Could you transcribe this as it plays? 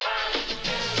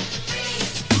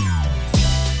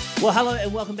Well, hello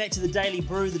and welcome back to the Daily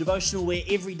Brew, the devotional where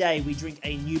every day we drink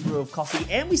a new brew of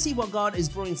coffee and we see what God is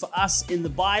brewing for us in the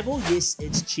Bible. Yes,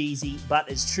 it's cheesy, but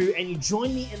it's true. And you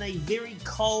join me in a very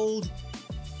cold,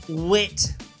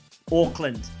 wet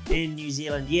Auckland in New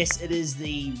Zealand. Yes, it is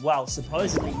the,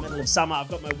 supposedly middle of summer. I've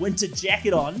got my winter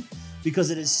jacket on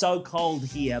because it is so cold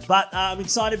here. But I'm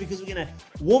excited because we're going to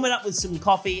warm it up with some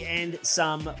coffee and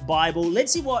some Bible.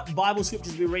 Let's see what Bible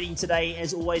scriptures we're reading today.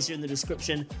 As always, they're in the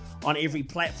description on every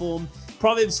platform.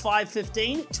 Proverbs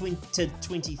 5:15 to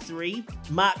 23,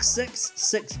 Mark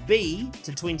 6:6b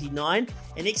to 29,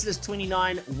 and Exodus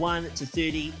 29, 1 to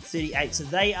 30, 38. So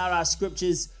they are our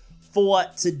scriptures for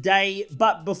today.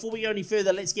 But before we go any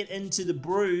further, let's get into the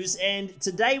brews. And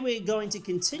today we're going to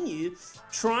continue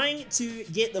trying to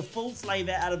get the full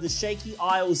flavor out of the Shaky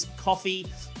Isles coffee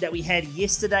that we had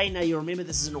yesterday. Now you remember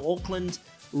this is an Auckland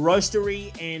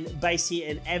roastery and based here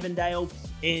in Avondale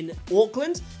in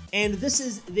Auckland. And this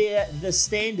is the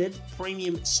standard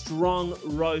premium strong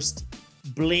roast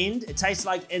blend. It tastes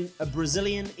like a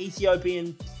Brazilian,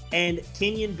 Ethiopian, and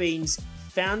Kenyan beans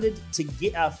founded to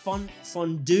get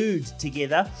fondued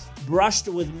together, brushed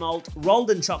with malt, rolled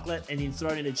in chocolate, and then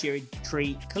thrown in a cherry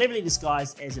tree, cleverly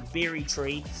disguised as a berry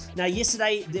tree. Now,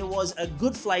 yesterday there was a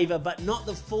good flavor, but not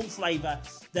the full flavor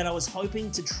that I was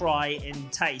hoping to try and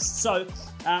taste. So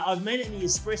I've made it in the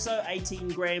espresso, 18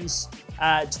 grams,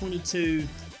 22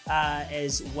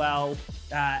 as well,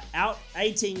 out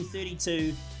 18,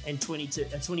 32, and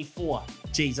 24.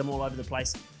 Geez, I'm all over the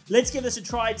place. Let's give this a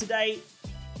try today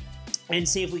and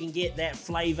see if we can get that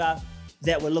flavor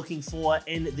that we're looking for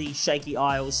in the Shaky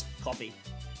Isles coffee.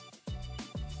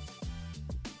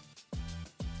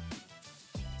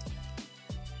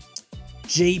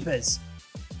 Jeepers.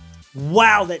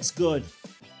 Wow, that's good.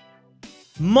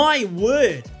 My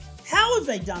word. How have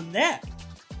they done that?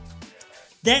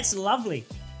 That's lovely.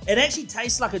 It actually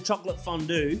tastes like a chocolate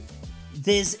fondue.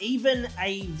 There's even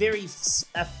a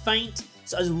faint,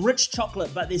 so it's rich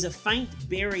chocolate, but there's a faint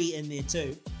berry in there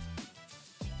too.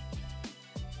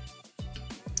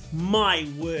 My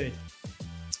word.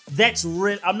 That's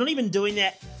real. I'm not even doing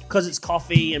that because it's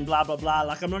coffee and blah, blah, blah.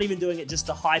 Like, I'm not even doing it just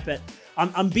to hype it.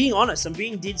 I'm being honest. I'm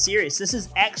being dead serious. This is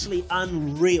actually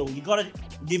unreal. You've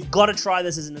got to try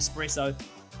this as an espresso.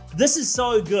 This is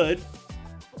so good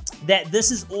that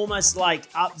this is almost like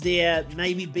up there,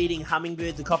 maybe beating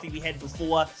Hummingbird, the coffee we had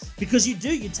before, because you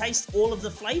taste all of the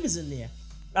flavors in there.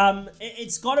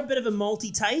 It's got a bit of a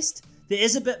malty taste. There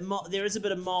is a bit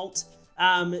of malt.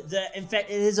 In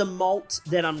fact, it is a malt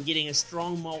that I'm getting, a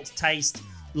strong malt taste,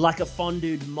 like a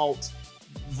fondued malt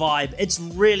vibe. It's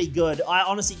really good. I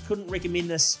honestly couldn't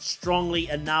recommend this strongly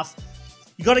enough.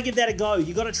 You got to give that a go.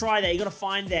 You got to try that. You got to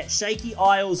find that Shaky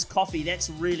Isles coffee.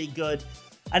 That's really good.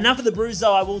 Enough of the brews,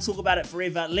 though. I will talk about it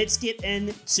forever. Let's get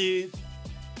into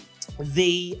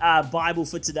the Bible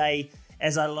for today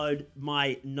as I load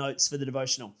my notes for the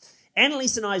devotional.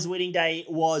 Annalise and I's wedding day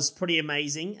was pretty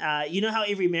amazing. You know how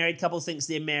every married couple thinks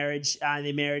their marriage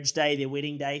day, their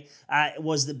wedding day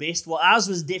was the best? Well, ours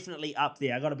was definitely up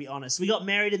there, I got to be honest. We got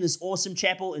married in this awesome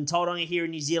chapel in Tauranga here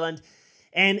in New Zealand.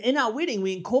 And in our wedding,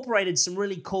 we incorporated some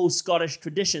really cool Scottish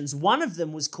traditions. One of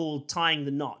them was called tying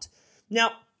the knot.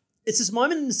 Now, it's this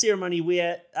moment in the ceremony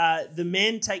where the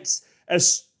man takes a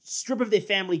strip of their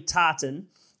family tartan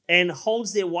and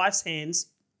holds their wife's hands,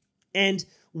 and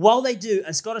while they do,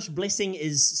 a Scottish blessing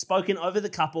is spoken over the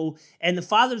couple, and the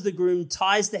father of the groom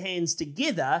ties the hands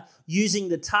together using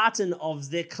the tartan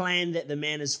of their clan that the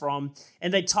man is from,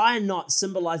 and they tie a knot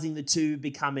symbolizing the two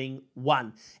becoming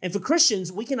one. And for Christians,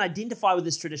 we can identify with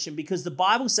this tradition because the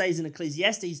Bible says in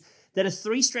Ecclesiastes that a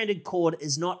three-stranded cord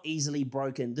is not easily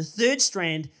broken. The third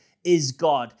strand is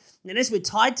God. And as we're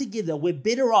tied together, we're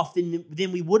better off than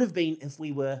we would have been if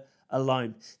we were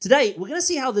alone. Today, we're going to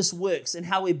see how this works and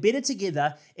how we're better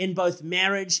together in both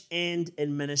marriage and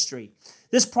in ministry.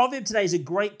 This proverb today is a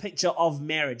great picture of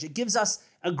marriage. It gives us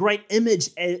a great image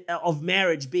of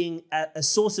marriage being a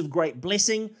source of great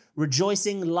blessing,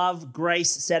 rejoicing, love, grace,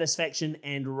 satisfaction,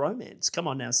 and romance. Come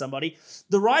on now, somebody.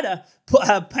 The writer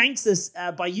paints this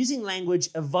by using language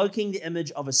evoking the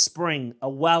image of a spring, a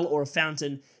well, or a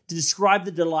fountain to describe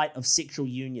the delight of sexual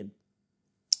union.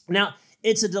 Now,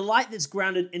 it's a delight that's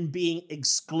grounded in being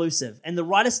exclusive. And the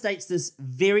writer states this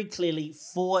very clearly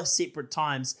 4 separate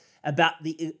times about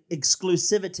the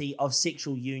exclusivity of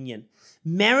sexual union.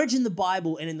 Marriage in the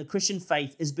Bible and in the Christian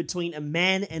faith is between a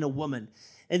man and a woman.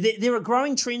 And there are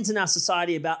growing trends in our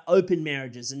society about open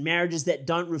marriages and marriages that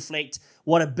don't reflect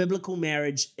what a biblical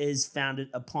marriage is founded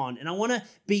upon. And I want to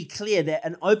be clear that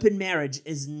an open marriage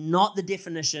is not the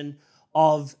definition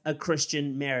of a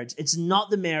Christian marriage. It's not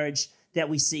the marriage that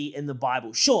we see in the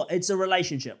Bible. Sure, it's a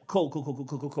relationship. Cool.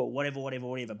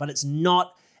 Whatever. But it's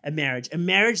not a marriage. A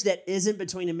marriage that isn't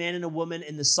between a man and a woman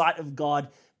in the sight of God,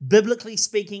 biblically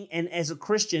speaking, and as a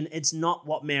Christian, it's not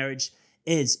what marriage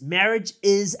is. Marriage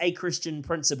is a Christian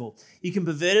principle. You can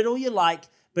pervert it all you like,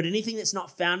 but anything that's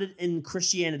not founded in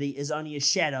Christianity is only a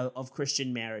shadow of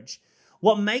Christian marriage.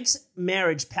 What makes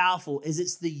marriage powerful is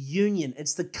it's the union,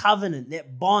 it's the covenant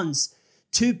that bonds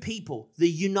two people, the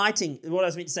uniting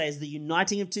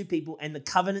of two people, and the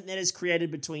covenant that is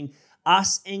created between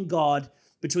us and God,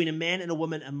 between a man and a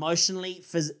woman, emotionally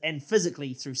and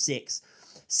physically through sex.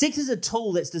 Sex is a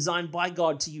tool that's designed by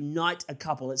God to unite a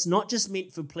couple. It's not just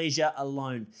meant for pleasure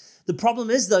alone. The problem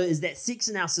is that sex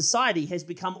in our society has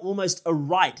become almost a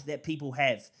right that people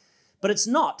have. But it's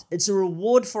not. It's a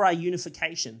reward for our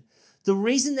unification. The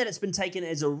reason that it's been taken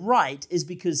as a right is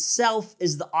because self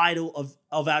is the idol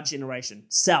of our generation.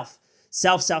 Self.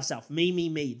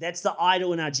 Me. That's the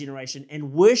idol in our generation.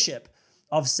 And worship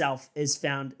of self is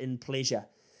found in pleasure.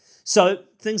 So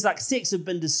things like sex have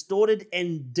been distorted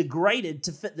and degraded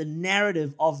to fit the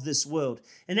narrative of this world.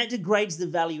 And that degrades the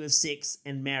value of sex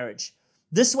and marriage.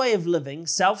 This way of living,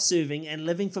 self-serving and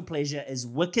living for pleasure, is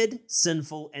wicked,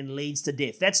 sinful, and leads to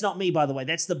death. That's not me, by the way.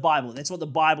 That's the Bible. That's what the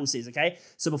Bible says, okay?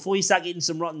 So before you start getting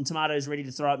some rotten tomatoes ready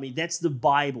to throw at me, that's the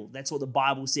Bible. That's what the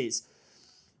Bible says.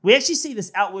 We actually see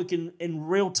this outwork in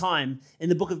real time in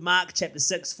the book of Mark, chapter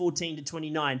 6, 14 to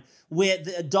 29, where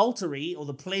the adultery or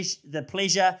the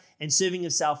pleasure and serving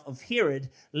of self of Herod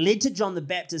led to John the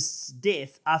Baptist's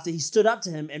death after he stood up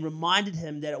to him and reminded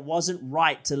him that it wasn't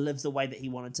right to live the way that he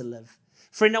wanted to live.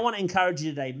 Friend, I want to encourage you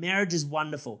today. Marriage is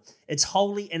wonderful. It's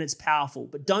holy and it's powerful,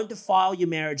 but don't defile your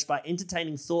marriage by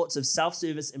entertaining thoughts of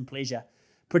self-service and pleasure.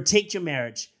 Protect your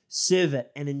marriage, serve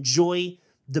it, and enjoy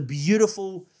the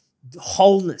beautiful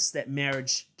wholeness that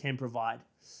marriage can provide.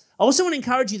 I also want to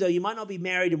encourage you, though, you might not be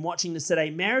married and watching this today.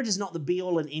 Marriage is not the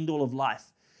be-all and end-all of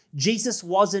life. Jesus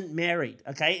wasn't married,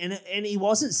 okay? And he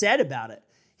wasn't sad about it.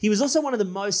 He was also one of the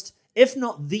most, if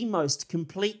not the most,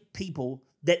 complete people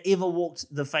that ever walked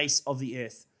the face of the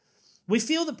earth. We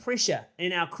feel the pressure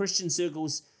in our Christian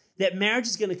circles that marriage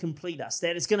is going to complete us,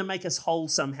 that it's going to make us whole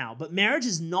somehow. But marriage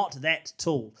is not that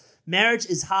tool. Marriage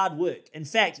is hard work. In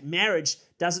fact, marriage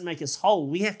doesn't make us whole.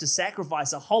 We have to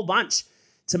sacrifice a whole bunch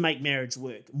to make marriage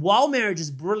work. While marriage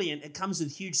is brilliant, it comes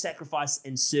with huge sacrifice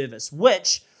and service,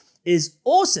 which is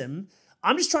awesome.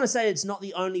 I'm just trying to say it's not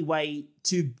the only way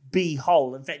to be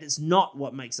whole. In fact, it's not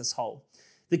what makes us whole.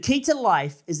 The key to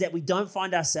life is that we don't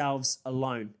find ourselves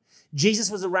alone. Jesus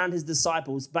was around his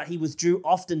disciples, but he withdrew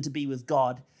often to be with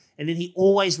God, and then he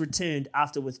always returned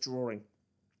after withdrawing.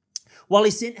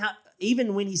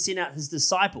 Even when he sent out his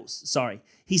disciples,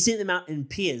 he sent them out in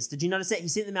pairs. Did you notice that? He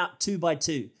sent them out 2 by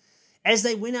 2. As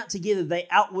they went out together, they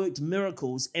outworked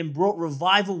miracles and brought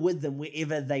revival with them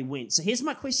wherever they went. So here's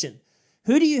my question.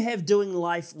 Who do you have doing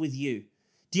life with you?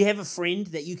 Do you have a friend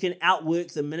that you can outwork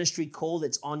the ministry call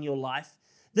that's on your life?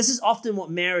 This is often what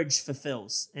marriage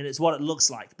fulfills, and it's what it looks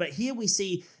like. But here we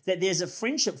see that there's a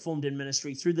friendship formed in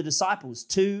ministry through the disciples,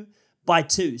 2 by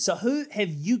 2. So who have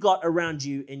you got around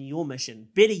you in your mission?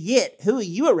 Better yet, who are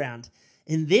you around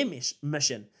in their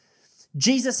mission?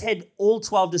 Jesus had all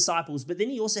 12 disciples, but then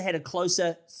he also had a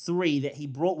closer 3 that he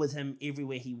brought with him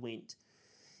everywhere he went.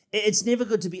 It's never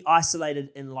good to be isolated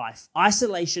in life.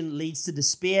 Isolation leads to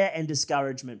despair and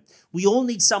discouragement. We all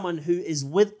need someone who is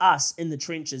with us in the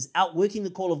trenches, outworking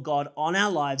the call of God on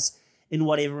our lives in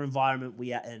whatever environment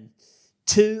we are in.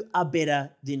 2 are better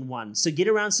than 1. So get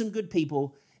around some good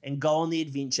people and go on the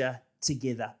adventure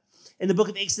together. In the book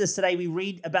of Exodus today, we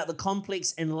read about the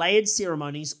complex and layered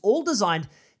ceremonies, all designed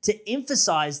to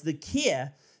emphasize the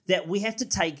care that we have to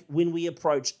take when we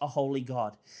approach a holy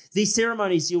God. These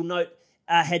ceremonies, you'll note,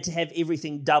 had to have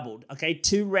everything doubled, okay?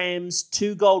 2 rams,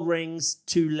 2 gold rings,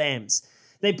 2 lambs.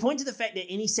 They point to the fact that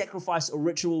any sacrifice or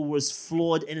ritual was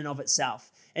flawed in and of itself,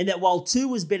 and that while 2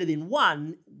 was better than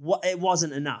 1, it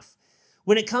wasn't enough.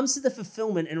 When it comes to the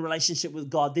fulfillment in relationship with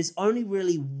God, there's only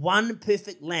really one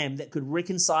perfect lamb that could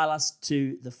reconcile us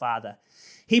to the Father.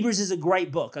 Hebrews is a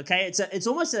great book, okay? It's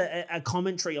almost a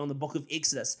commentary on the book of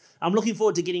Exodus. I'm looking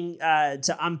forward to getting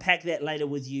to unpack that later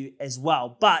with you as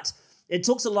well, but it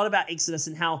talks a lot about Exodus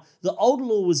and how the old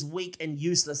law was weak and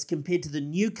useless compared to the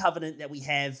new covenant that we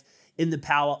have in the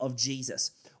power of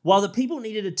Jesus. While the people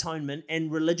needed atonement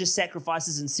and religious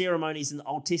sacrifices and ceremonies in the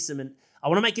Old Testament, I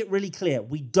want to make it really clear,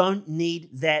 we don't need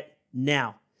that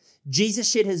now. Jesus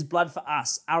shed his blood for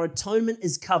us. Our atonement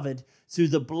is covered through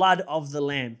the blood of the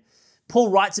Lamb. Paul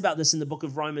writes about this in the book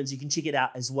of Romans. You can check it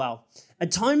out as well.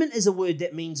 Atonement is a word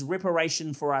that means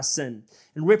reparation for our sin.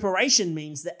 And reparation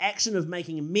means the action of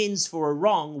making amends for a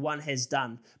wrong one has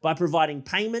done by providing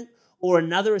payment or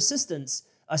other assistance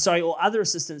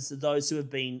to those who have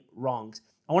been wronged.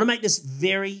 I want to make this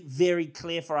very, very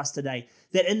clear for us today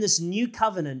that in this new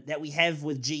covenant that we have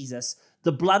with Jesus,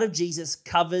 the blood of Jesus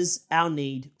covers our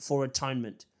need for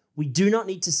atonement. We do not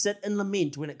need to sit and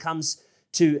lament when it comes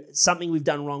to something we've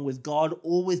done wrong with God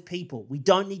or with people. We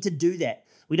don't need to do that.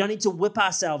 We don't need to whip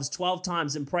ourselves 12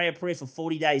 times and pray a prayer for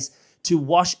 40 days to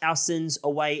wash our sins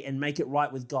away and make it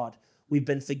right with God. We've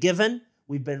been forgiven,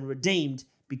 we've been redeemed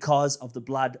because of the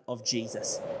blood of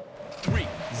Jesus.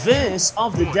 Verse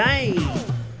of the day.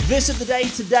 Verse of the day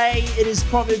today, it is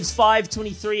Proverbs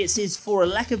 5:23. It says, "For a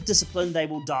lack of discipline they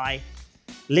will die,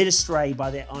 led astray by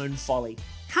their own folly."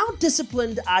 How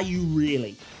disciplined are you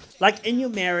really? Like in your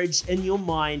marriage, in your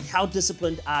mind, how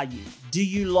disciplined are you? Do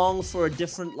you long for a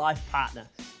different life partner?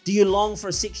 Do you long for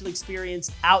a sexual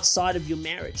experience outside of your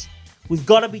marriage? We've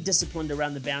got to be disciplined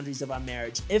around the boundaries of our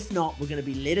marriage. If not, we're going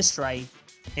to be led astray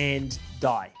and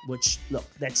die, which, look,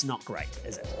 that's not great,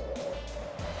 is it?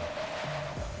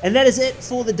 And that is it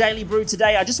for the Daily Brew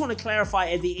today. I just want to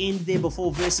clarify at the end there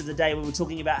before verse of the day, we were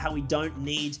talking about how we don't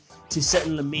need to sit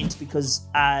and lament because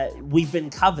we've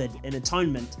been covered in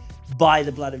atonement by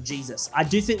the blood of Jesus. I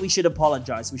do think we should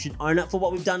apologize. We should own up for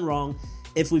what we've done wrong.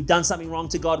 If we've done something wrong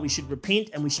to God, we should repent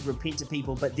and we should repent to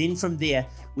people. But then from there,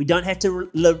 we don't have to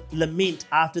lament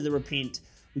after the repent.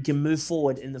 We can move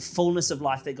forward in the fullness of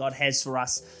life that God has for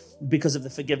us because of the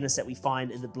forgiveness that we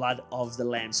find in the blood of the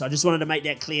Lamb. So I just wanted to make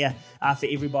that clear for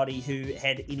everybody who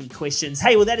had any questions.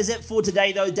 Hey, well, that is it for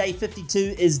today, though. Day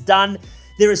 52 is done.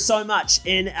 There is so much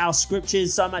in our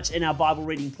scriptures, so much in our Bible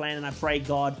reading plan, and I pray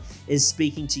God is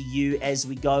speaking to you as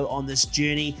we go on this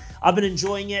journey. I've been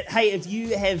enjoying it. Hey, if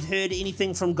you have heard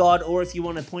anything from God or if you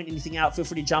want to point anything out, feel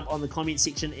free to jump on the comment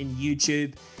section in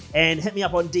YouTube and hit me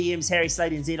up on DMs, Harry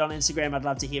Slade NZ on Instagram. I'd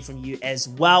love to hear from you as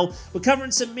well. We're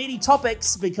covering some meaty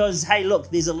topics because, hey, look,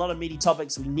 there's a lot of meaty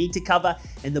topics we need to cover,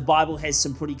 and the Bible has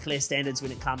some pretty clear standards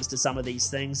when it comes to some of these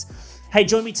things. Hey,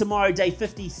 join me tomorrow, day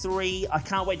 53. I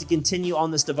can't wait to continue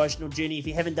on this devotional journey. If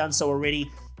you haven't done so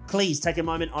already, please take a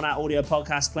moment on our audio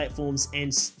podcast platforms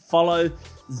and follow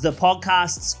the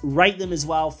podcasts, rate them as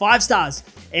well, 5 stars.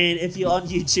 And if you're on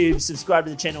YouTube, subscribe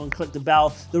to the channel and click the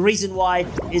bell. The reason why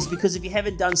is because if you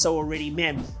haven't done so already,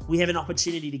 man, we have an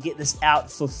opportunity to get this out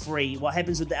for free. What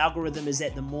happens with the algorithm is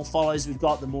that the more follows we've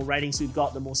got, the more ratings we've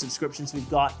got, the more subscriptions we've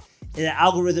got, the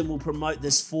algorithm will promote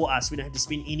this for us. We don't have to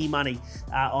spend any money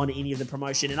on any of the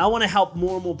promotion. And I want to help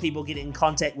more and more people get in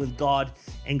contact with God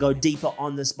and go deeper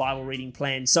on this Bible reading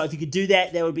plan. So if you could do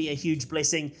that, that would be a huge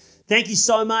blessing. Thank you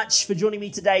so much for joining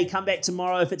me today. Come back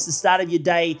tomorrow if it's the start of your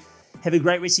day. Have a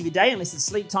great rest of your day. Unless it's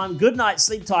sleep time, good night,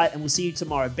 sleep tight, and we'll see you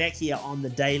tomorrow back here on the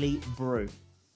Daily Brew.